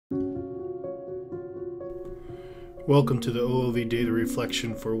Welcome to the OOV Daily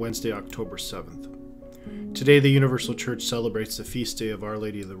Reflection for Wednesday, October 7th. Today, the Universal Church celebrates the feast day of Our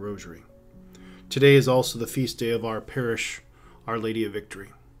Lady of the Rosary. Today is also the feast day of our parish, Our Lady of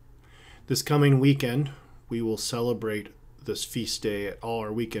Victory. This coming weekend, we will celebrate this feast day at all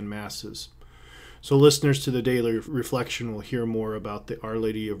our weekend masses. So listeners to the Daily Reflection will hear more about the Our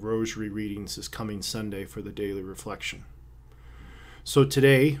Lady of Rosary readings this coming Sunday for the Daily Reflection. So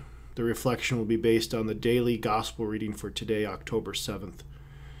today, the reflection will be based on the daily gospel reading for today, October 7th.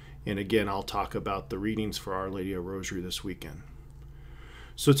 And again, I'll talk about the readings for Our Lady of Rosary this weekend.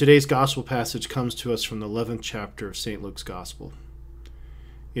 So today's gospel passage comes to us from the 11th chapter of St. Luke's Gospel.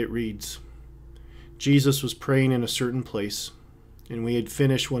 It reads, Jesus was praying in a certain place, and when he had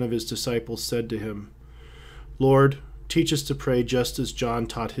finished, one of his disciples said to him, Lord, teach us to pray just as John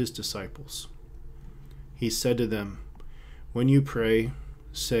taught his disciples. He said to them, when you pray,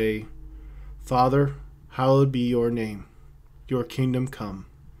 say, Father, hallowed be your name, your kingdom come.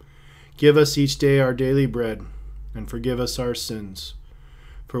 Give us each day our daily bread, and forgive us our sins,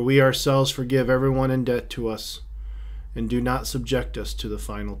 for we ourselves forgive everyone in debt to us, and do not subject us to the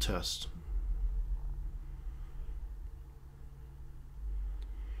final test.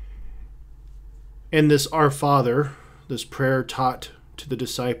 And this Our Father, this prayer taught to the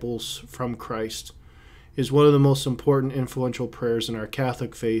disciples from Christ, is one of the most important influential prayers in our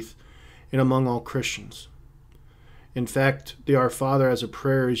Catholic faith and among all Christians. In fact, the Our Father as a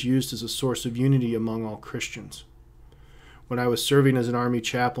prayer is used as a source of unity among all Christians. When I was serving as an Army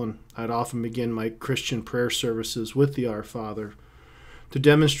chaplain, I'd often begin my Christian prayer services with the Our Father to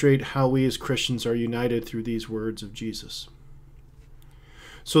demonstrate how we as Christians are united through these words of Jesus.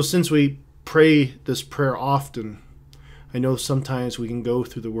 So since we pray this prayer often, I know sometimes we can go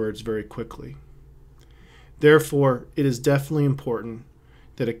through the words very quickly. Therefore, it is definitely important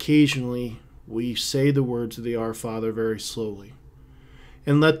that occasionally we say the words of the Our Father very slowly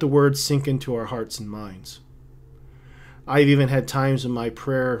and let the words sink into our hearts and minds. I've even had times in my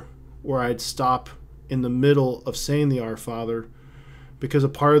prayer where I'd stop in the middle of saying the Our Father because a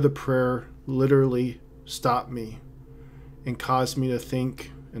part of the prayer literally stopped me and caused me to think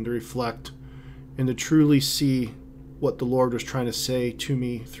and to reflect and to truly see what the Lord was trying to say to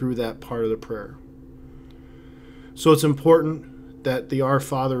me through that part of the prayer. So it's important that the Our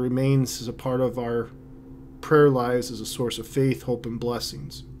Father remains as a part of our prayer lives as a source of faith, hope, and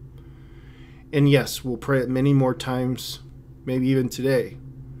blessings. And yes, we'll pray it many more times, maybe even today.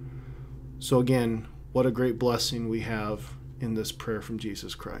 So again, what a great blessing we have in this prayer from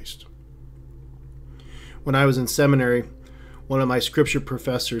Jesus Christ. When I was in seminary, one of my scripture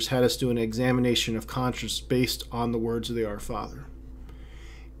professors had us do an examination of conscience based on the words of the Our Father.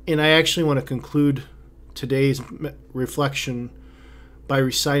 And I actually want to conclude today's reflection by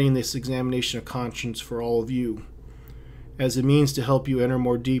reciting this examination of conscience for all of you as a means to help you enter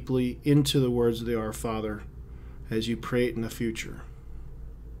more deeply into the words of the Our Father as you pray it in the future.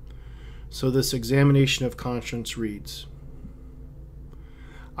 So this examination of conscience reads,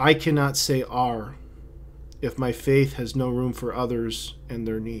 I cannot say Our if my faith has no room for others and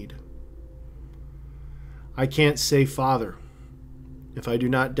their need. I can't say Father if I do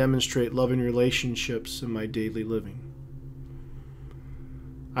not demonstrate loving relationships in my daily living.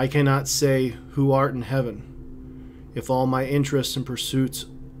 I cannot say, Who art in heaven, if all my interests and pursuits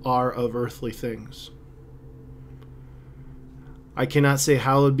are of earthly things. I cannot say,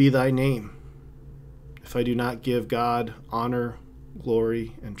 Hallowed be thy name, if I do not give God honor,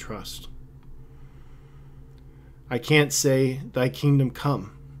 glory, and trust. I can't say, Thy kingdom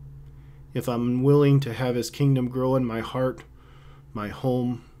come, if I'm unwilling to have his kingdom grow in my heart, my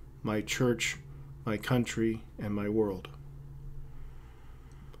home, my church, my country, and my world.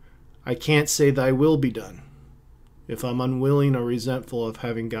 I can't say thy will be done if I'm unwilling or resentful of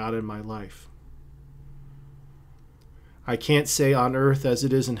having God in my life. I can't say on earth as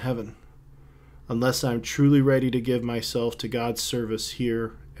it is in heaven unless I'm truly ready to give myself to God's service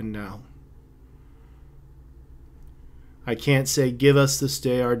here and now. I can't say give us this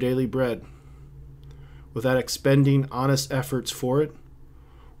day our daily bread without expending honest efforts for it,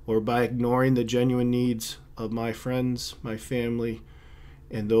 or by ignoring the genuine needs of my friends, my family,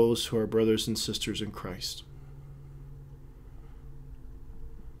 and those who are brothers and sisters in Christ.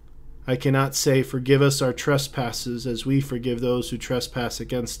 I cannot say, forgive us our trespasses as we forgive those who trespass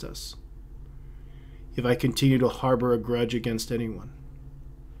against us, if I continue to harbor a grudge against anyone.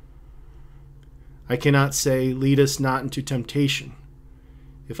 I cannot say, lead us not into temptation,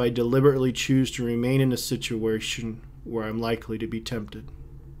 if I deliberately choose to remain in a situation where I'm likely to be tempted.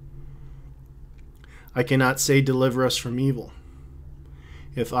 I cannot say, deliver us from evil,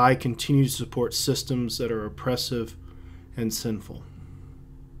 if I continue to support systems that are oppressive and sinful.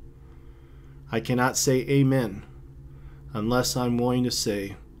 I cannot say amen unless I'm willing to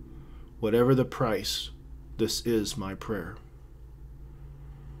say, whatever the price, this is my prayer.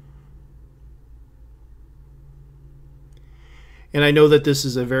 And I know that this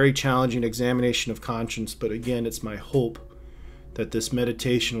is a very challenging examination of conscience, but again, it's my hope that this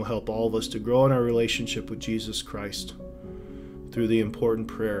meditation will help all of us to grow in our relationship with Jesus Christ through the important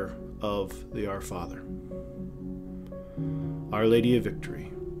prayer of the Our Father. Our Lady of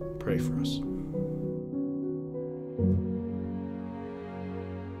Victory, pray for us.